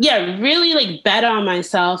 really like bet on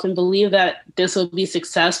myself and believe that this will be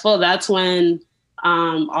successful, that's when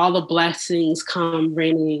all the blessings come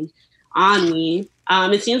raining on me.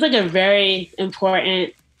 It seems like a very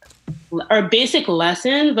important or basic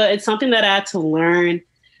lesson, but it's something that I had to learn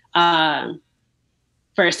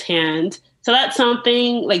firsthand. So that's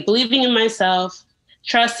something like believing in myself,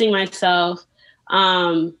 trusting myself,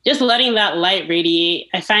 just letting that light radiate.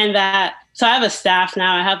 I find that, so I have a staff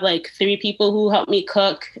now. I have like 3 people who help me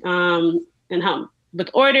cook and help with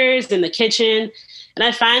orders in the kitchen. And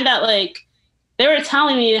I find that like they were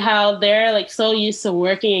telling me how they're like so used to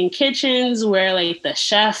working in kitchens where like the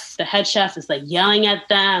head chef is like yelling at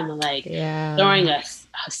them and like throwing a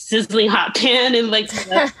sizzling hot pan in like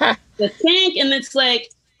the sink. And it's like,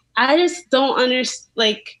 I just don't understand,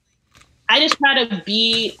 like, I just try to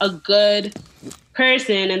be a good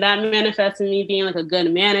person, and that manifests in me being like a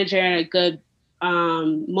good manager and a good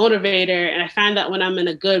motivator. And I find that when I'm in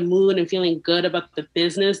a good mood and feeling good about the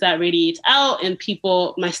business, that radiates out, and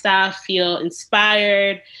people, my staff, feel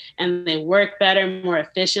inspired and they work better, more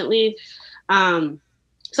efficiently.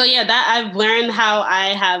 So yeah, that I've learned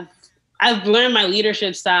I've learned my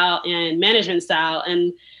leadership style and management style,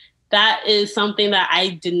 and that is something that I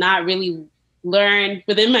did not really learned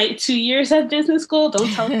within my 2 years at business school.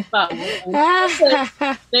 Don't tell us about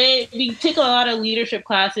we take a lot of leadership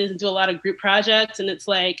classes and do a lot of group projects, and it's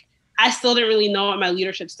like I still didn't really know what my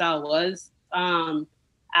leadership style was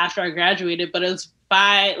after I graduated, but it was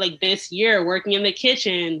by like this year working in the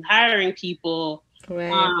kitchen, hiring people,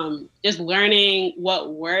 Right. just learning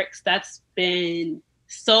what works. That's been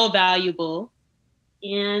so valuable.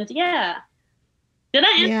 And yeah. Did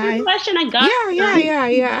I answer Yeah. your question? I got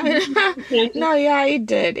Yeah. No, yeah, it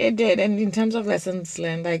did. It did. And in terms of lessons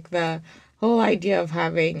learned, like the whole idea of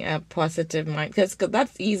having a positive mind, because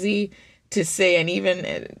that's easy to say, and even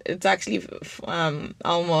it's actually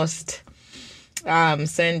almost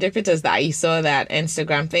serendipitous that you saw that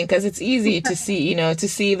Instagram thing, because it's easy to see, to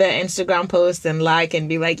see the Instagram post and like and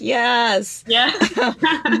be like, yes. Yeah.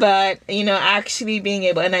 But, actually being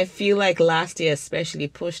able, and I feel like last year especially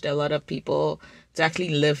pushed a lot of people to actually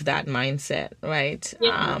live that mindset, right?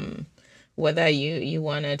 Yeah. Whether you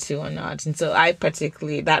wanted to or not. And so that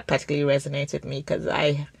particularly resonated with me, because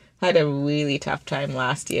I had a really tough time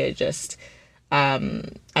last year just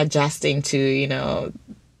adjusting to,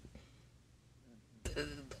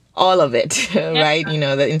 all of it, right?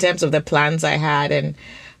 In terms of the plans I had and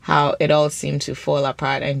how it all seemed to fall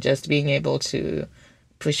apart, and just being able to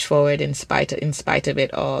push forward in spite of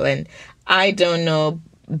it all. And I don't know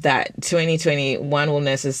that 2021 will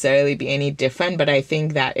necessarily be any different, but I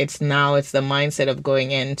think that it's the mindset of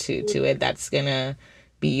going into it that's gonna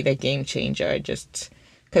be the game changer. Just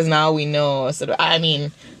because now we know, sort of. I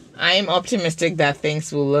mean, I'm optimistic that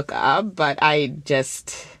things will look up, but I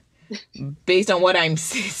just, based on what I'm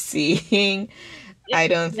seeing, I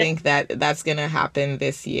don't think that that's gonna happen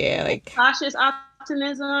this year. Like, cautious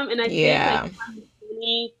optimism, and I think like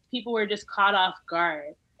many people were just caught off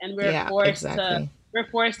guard, and we're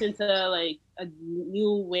forced into like a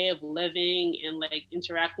new way of living and like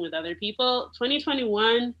interacting with other people.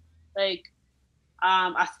 2021, like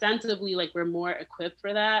ostensibly, like we're more equipped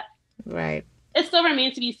for that. Right. It still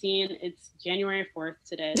remains to be seen. It's January 4th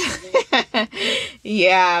today.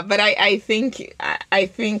 Yeah, but I think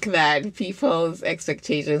that people's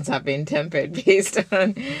expectations have been tempered based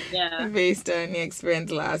on the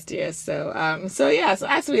experience last year. So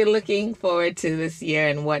as we're looking forward to this year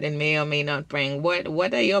and what it may or may not bring,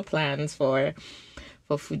 what are your plans for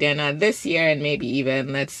Fudena this year, and maybe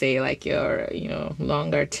even, let's say, like your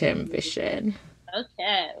longer term vision?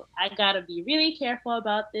 Okay, I gotta be really careful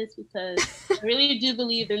about this, because I really do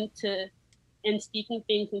believe in speaking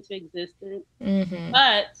things into existence. Mm-hmm.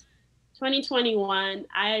 But 2021,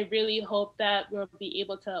 I really hope that we'll be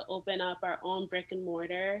able to open up our own brick and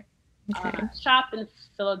mortar shop in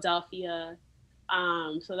Philadelphia,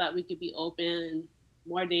 so that we could be open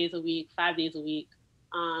more days a week, 5 days a week,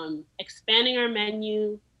 expanding our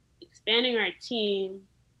menu, expanding our team.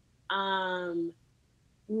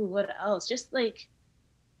 What else? Just like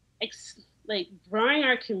growing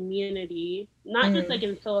our community, not just like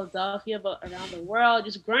in Philadelphia, but around the world.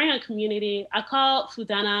 Just growing our community. I call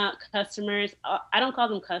Fudena customers. I don't call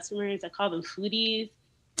them customers. I call them foodies.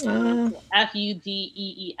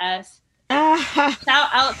 FUDEES. Shout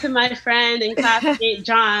out to my friend and classmate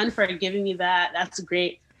John for giving me that. That's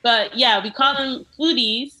great. But yeah, we call them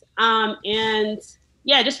foodies. And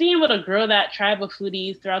yeah, just being able to grow that tribe of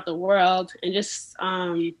foodies throughout the world, and just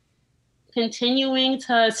continuing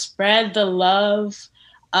to spread the love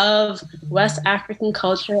of West African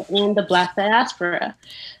culture and the Black diaspora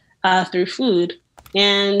through food.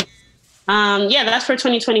 And that's for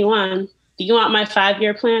 2021. Do you want my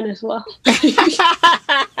 5-year plan as well?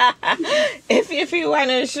 If you want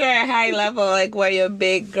to share high level, like what your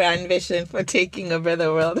big grand vision for taking over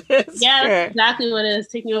the world is. Yeah, that's exactly what it is,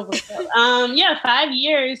 taking over the world. 5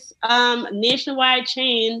 years, nationwide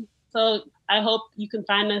chain. So I hope you can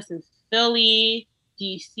find us in Philly,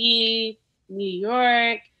 DC, New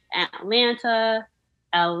York, Atlanta,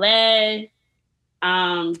 LA,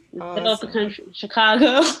 middle of the country,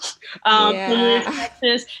 Chicago,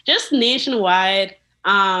 Texas, just nationwide,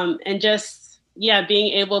 and just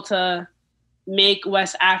being able to make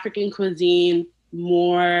West African cuisine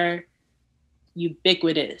more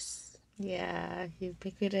ubiquitous. Yeah,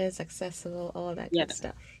 ubiquitous, accessible, all that good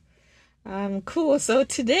stuff. Cool. So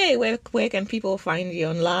today, where can people find you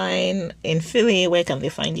online? In Philly, where can they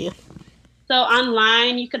find you? So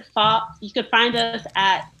online, you could find us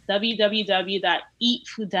at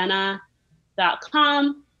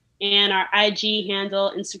www.eatfudena.com, and our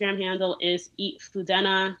Instagram handle is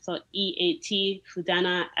eatfudena, so EAT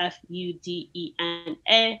Fudena,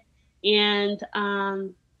 FUDENA, and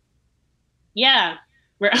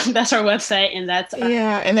that's our website, and that's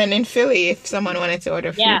and then in Philly, if someone wanted to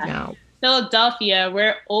order food now. Philadelphia,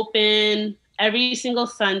 we're open every single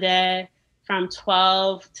Sunday from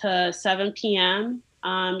 12 to 7 p.m.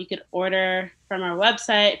 You could order from our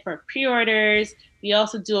website for pre-orders. We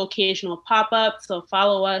also do occasional pop-ups, so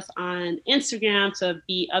follow us on Instagram to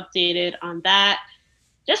be updated on that.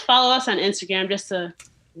 Just follow us on Instagram just to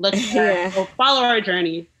look follow our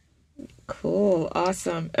journey. Cool.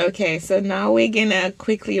 Awesome. Okay, so now we're gonna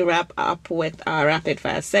quickly wrap up with our rapid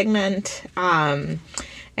fire segment.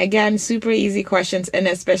 Again, super easy questions, and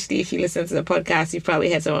especially if you listen to the podcast, you've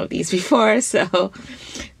probably had some of these before, so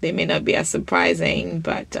they may not be as surprising,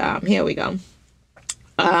 but here we go.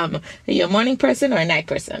 Are you a morning person or a night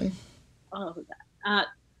person? Oh, do I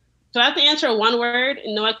have to answer one word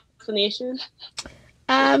and no explanation?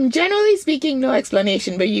 Generally speaking, no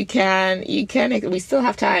explanation, but you can, we still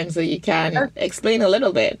have time, so you can explain a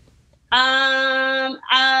little bit.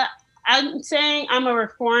 I'm saying I'm a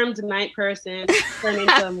reformed night person turning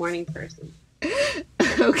into a morning person.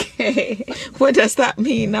 Okay. What does that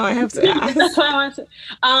mean? Now I have to ask. That's what I want to say.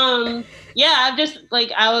 I've just,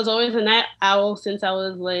 I was always a night owl since I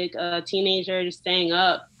was, a teenager, just staying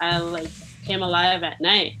up. I, came alive at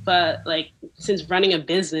night. But, since running a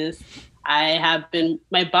business, my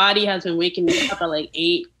body has been waking me up at,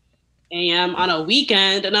 8 a.m. on a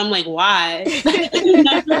weekend, and I'm like, why? I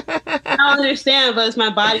don't understand, but it's my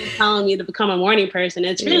body telling me to become a morning person.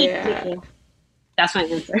 It's really cool. That's my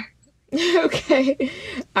answer. Okay.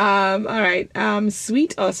 All right.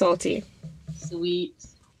 Sweet or salty? Sweet.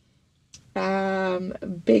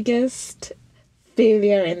 Biggest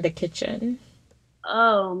failure in the kitchen?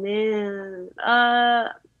 Oh man.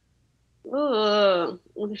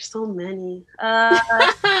 There's so many.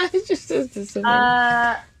 It's just so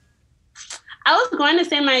many. I was going to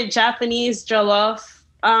say my Japanese jollof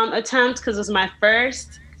attempt because it was my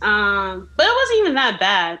first, but it wasn't even that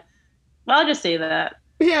bad. But I'll just say that.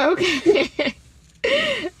 Yeah, okay.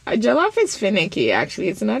 Jollof is finicky, actually.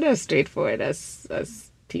 It's not as straightforward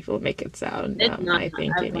as people make it sound, I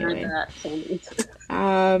think, anyway.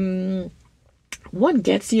 What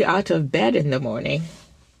gets you out of bed in the morning?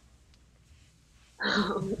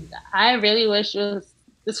 I really wish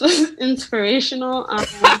this was inspirational.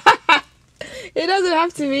 It doesn't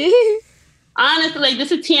have to be. Honestly, this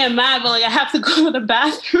is TMI, but I have to go to the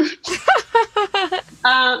bathroom.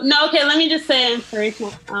 No, okay, let me just say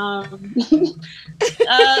inspirational.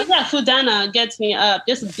 Fudana gets me up.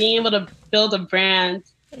 Just being able to build a brand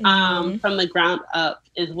from the ground up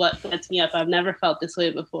is what gets me up. I've never felt this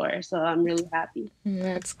way before, so I'm really happy.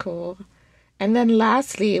 That's cool. And then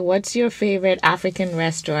lastly, what's your favorite African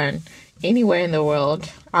restaurant anywhere in the world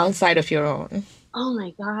outside of your own? Oh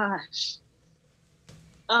my gosh.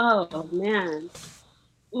 Oh man.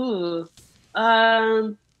 Ooh.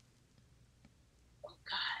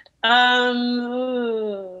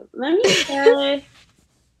 Let me say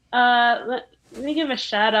let me give a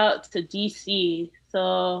shout out to DC.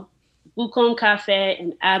 So Bukom Cafe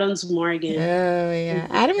and Adams Morgan. Oh yeah.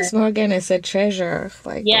 Adams Morgan is a treasure.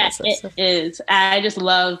 It is. I just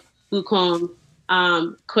love Bukom.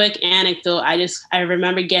 Quick anecdote. I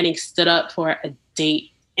remember getting stood up for a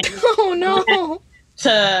date. Oh no.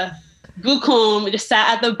 To Bukom, just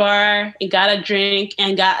sat at the bar and got a drink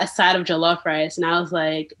and got a side of jollof rice. And I was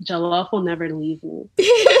like, jollof will never leave me.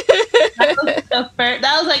 That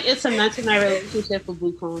was it cemented my relationship with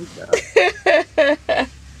Bukom. So.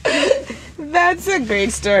 That's a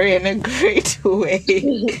great story and a great way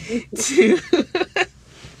to...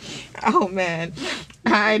 Oh man,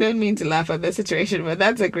 I don't mean to laugh at the situation, but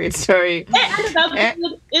that's a great story.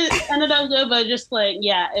 It ended up good, but just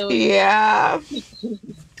it was... Yeah.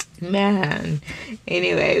 Man.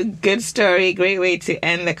 Anyway, good story. Great way to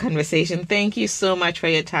end the conversation. Thank you so much for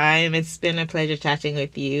your time. It's been a pleasure chatting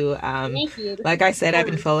with you. Thank you. Like I said, I've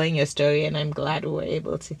been following your story and I'm glad we were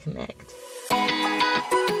able to connect.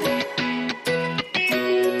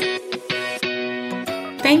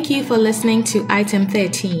 Thank you for listening to Item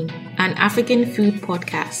 13, an African food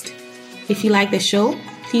podcast. If you like the show,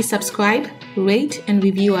 please subscribe, rate, and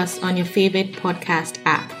review us on your favorite podcast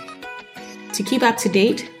app. To keep up to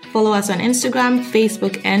date, follow us on Instagram,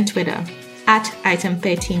 Facebook, and Twitter at Item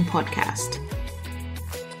 13 Podcast.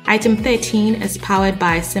 Item 13 is powered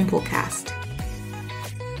by Simplecast.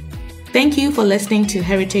 Thank you for listening to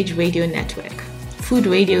Heritage Radio Network, food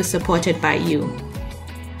radio supported by you.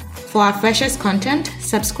 For our freshest content,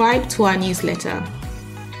 subscribe to our newsletter.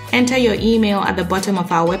 Enter your email at the bottom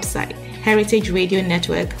of our website,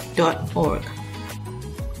 heritageradionetwork.org.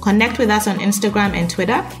 Connect with us on Instagram and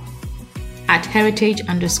Twitter at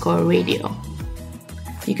heritage_radio.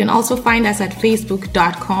 You can also find us at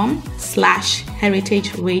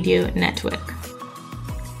facebook.com/Heritage Radio Network.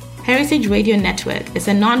 Heritage Radio Network is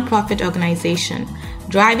a non-profit organization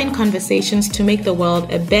driving conversations to make the world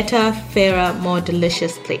a better, fairer, more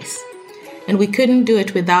delicious place. And we couldn't do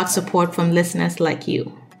it without support from listeners like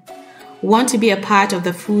you. Want to be a part of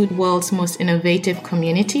the food world's most innovative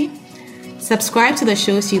community? Subscribe to the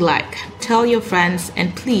shows you like, tell your friends,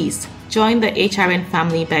 and please join the HRN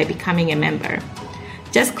family by becoming a member.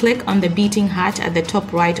 Just click on the beating heart at the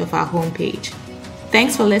top right of our homepage.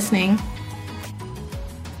 Thanks for listening.